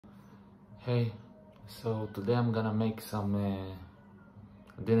Hey, so today I'm gonna make some,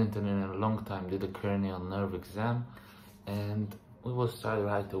 didn't in a long time did a cranial nerve exam, and we will start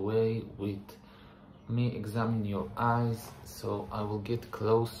right away with me examining your eyes. So I will get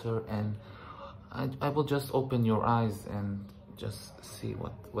closer and I will just open your eyes and just see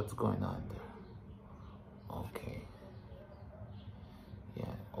what's going on there. Okay.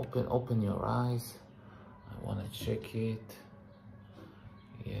 Yeah, open your eyes. I wanna check it.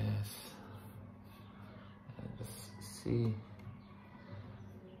 Yes. Just see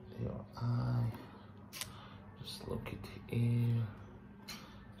your eye. Just look at here.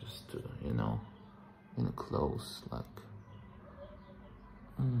 Just to, in close, like.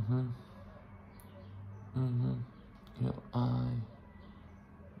 Your eye.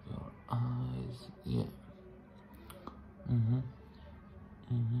 Your eyes. Yeah.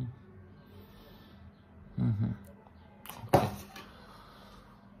 Okay.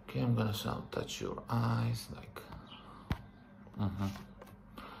 Okay, I'm gonna touch your eyes, like.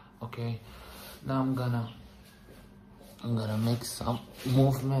 Okay. Now I'm gonna make some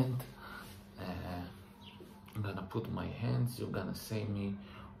movement. I'm gonna put my hands. You're gonna say me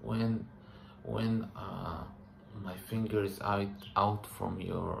when my finger is out from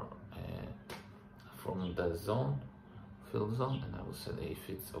your from the field zone, and I will say if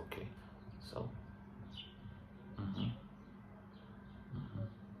it's okay. So.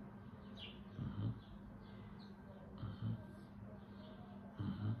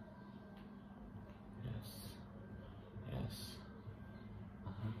 Yes.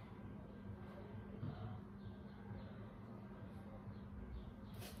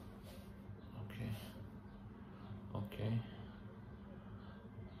 Okay. Okay.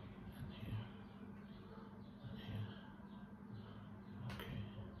 And here. And here. Okay.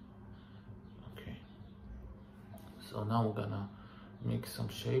 Okay. So now we're gonna make some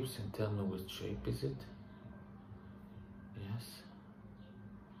shapes and tell me which shape is it. Yes.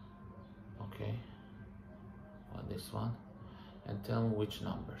 Okay. Well, this one. And tell me which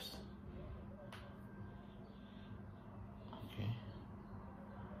numbers. Okay.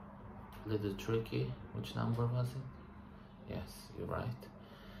 Little tricky. Which number was it? Yes, you're right.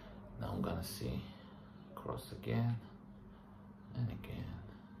 Now I'm gonna see cross again and again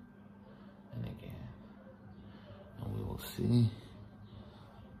and again, and we will see.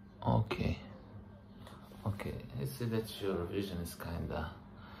 Okay. Okay, I see that your vision is kinda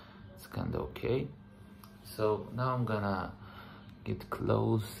okay. So now I'm gonna get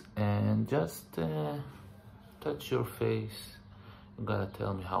close and just touch your face. You gotta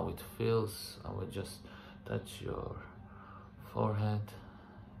tell me how it feels. I will just touch your forehead,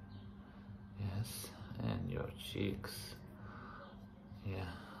 yes, and your cheeks.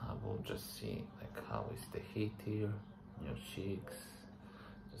 Yeah, I will just see like how is the heat here in your cheeks.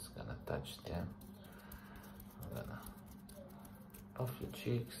 Just gonna touch them. I'm gonna puff your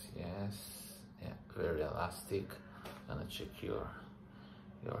cheeks, yes. Yeah, very elastic. Gonna check your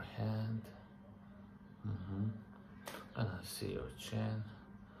hand. Gonna see your chin.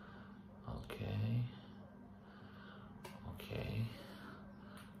 Okay. Okay.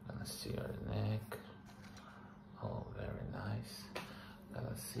 Gonna see your neck. Oh, very nice.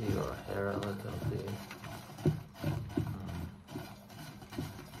 Gonna see your hair a little bit.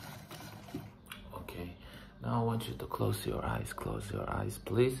 Okay. Now I want you to close your eyes. Close your eyes,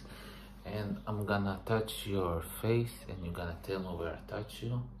 please. And I'm gonna touch your face, and you're gonna tell me where I touch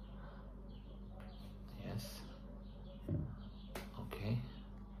you. Yes. Okay.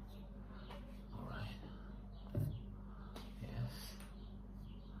 All right. Yes.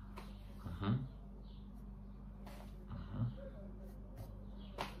 Kind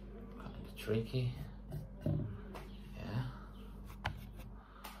of tricky. Yeah.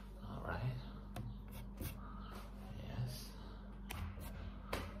 All right. Yes.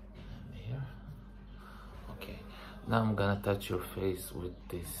 And here. Okay. Now I'm gonna touch your face with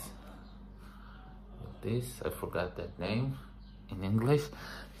this. I forgot that name in English,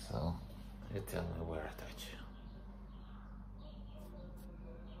 so you tell me where I touch you.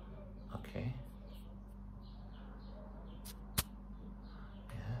 Okay.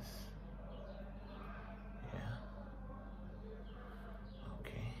 Yes. Yeah.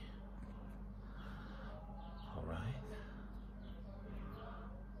 Okay. All right.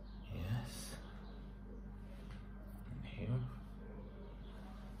 Yes. And here.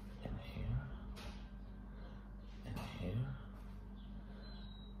 And here. And here.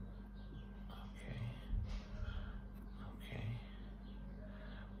 Okay. Okay.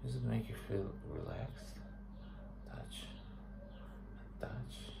 Does it make you feel relaxed? Touch. And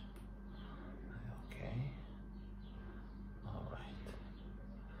touch. Okay. All right.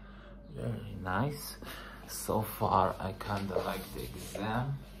 Very nice. So far, I kinda like the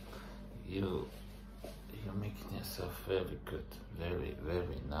exam. You're making yourself very good, very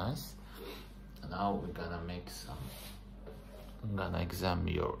nice. Now we're gonna make some. I'm gonna examine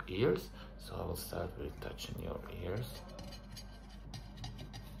your ears. So I will start with touching your ears.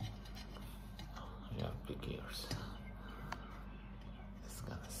 You have big ears. Just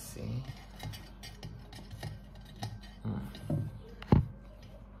gonna see. I'm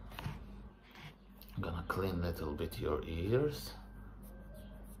gonna clean a little bit your ears.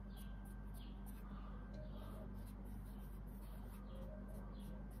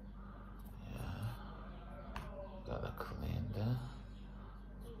 Yeah, gotta clean that.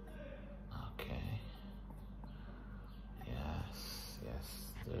 Okay.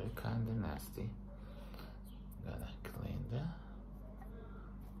 Yes, they're kinda nasty. Gotta clean that.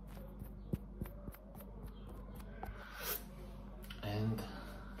 And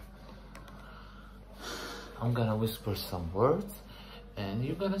I'm gonna whisper some words and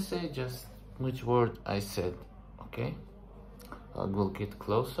you're gonna say just which word I said, okay? I will get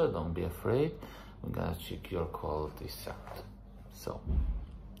closer, don't be afraid. We're gonna check your quality sound. So,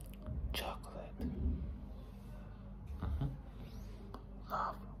 chocolate.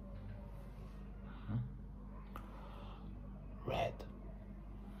 Love. Red.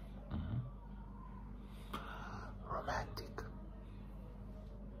 Romantic.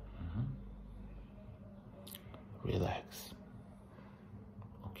 Relax.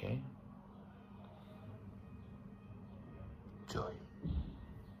 Okay. Joy.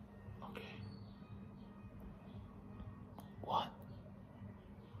 Okay. One.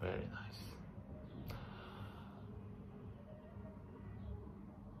 Very nice.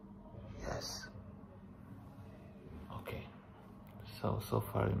 Yes. Okay. So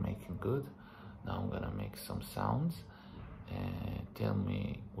far you're making good. Now I'm gonna make some sounds and tell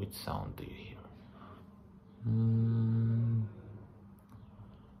me which sound do you hear.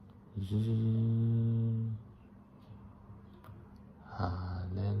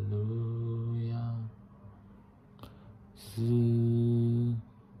 Hallelujah.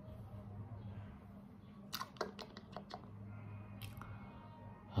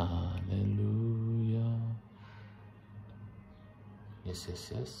 Hallelujah.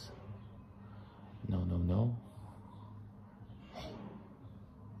 Yes. No.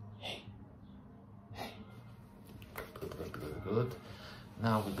 Hey. Good.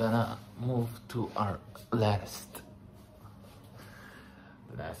 Now we're gonna move to our last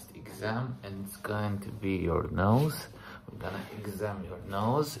exam, and it's going to be your nose. We're gonna examine your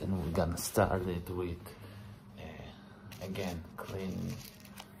nose, and we're gonna start it with again cleaning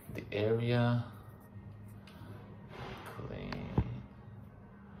the area.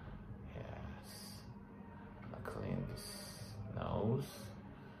 Clean this nose,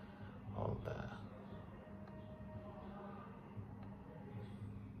 all the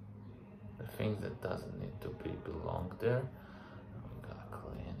things that doesn't need to belong there. We gotta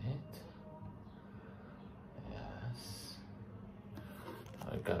clean it. Yes.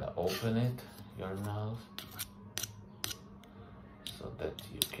 I gotta open it, your nose, so that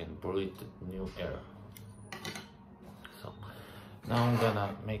you can breathe new air. So now I'm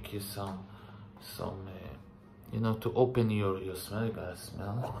gonna make you some you know, to open your smell, you gotta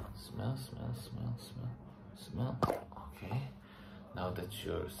smell. Okay. Now that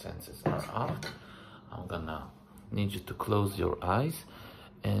your senses are out, I'm gonna need you to close your eyes,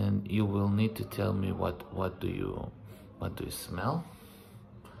 and you will need to tell me what do you smell.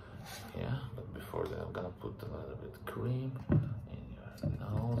 Yeah, but before that, I'm gonna put a little bit of cream in your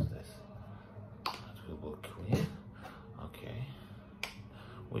nose. That will be cream. Okay.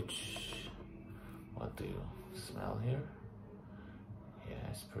 What do you smell here?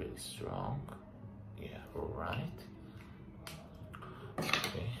 Yeah, it's pretty strong. Yeah, right.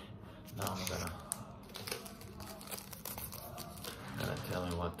 Okay, now I'm gonna tell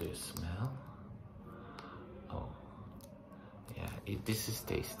me what do you smell. Oh, yeah, this is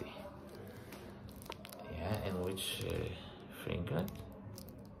tasty. Yeah, and which finger?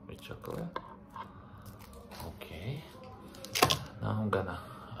 With chocolate. Okay. Now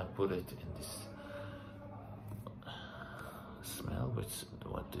I put it in this smell.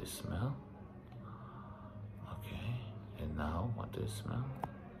 What do you smell? Okay. And now what do you smell?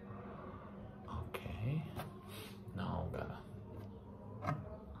 Okay. Now I'm gonna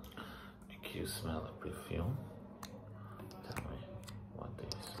make you smell a perfume. Tell me, what do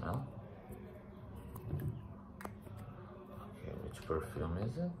you smell? Okay, which perfume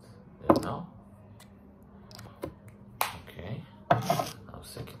is it? You know? Okay. Now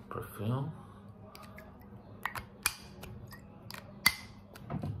second perfume.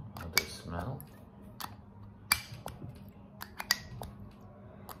 What do you well.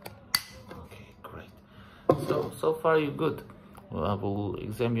 Okay, great. So far you're good. Well, I will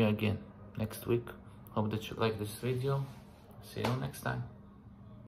examine you again next week. Hope that you like this video. See you next time.